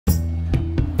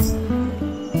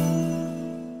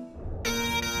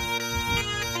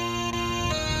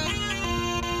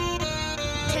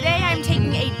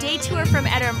day tour from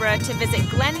Edinburgh to visit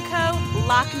Glencoe,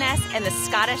 Loch Ness, and the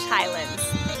Scottish Highlands.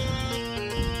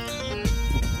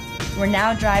 We're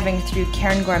now driving through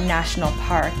Cairngorm National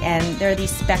Park, and there are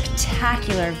these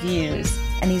spectacular views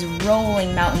and these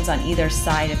rolling mountains on either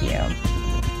side of you.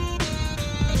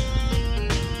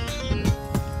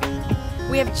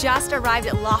 We have just arrived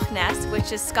at Loch Ness,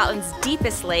 which is Scotland's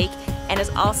deepest lake and is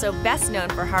also best known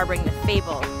for harboring the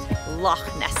fabled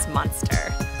Loch Ness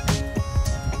Monster.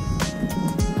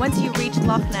 Once you reach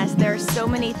Loch Ness, there are so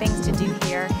many things to do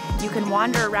here. You can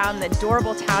wander around the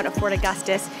adorable town of Fort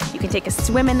Augustus, you can take a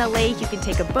swim in the lake, you can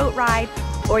take a boat ride,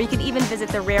 or you can even visit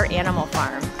the rare animal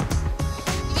farm.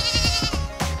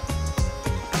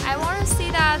 I want to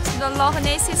see that the Loch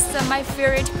Ness is my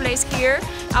favorite place here.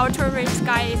 Our tourist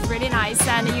guide is really nice,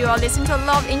 and you will listen to a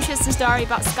lot of interesting stories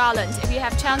about Scotland. If you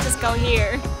have chance, just go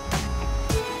here.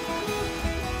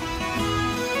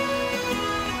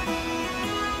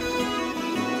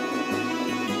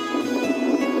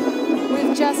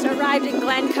 We've just arrived in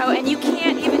Glencoe, and you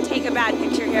can't even take a bad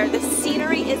picture here. The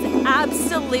scenery is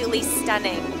absolutely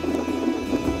stunning.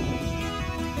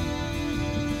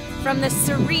 From the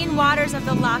serene waters of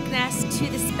the Loch Ness to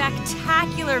the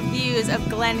spectacular views of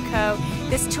Glencoe,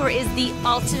 this tour is the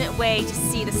ultimate way to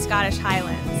see the Scottish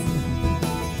Highlands.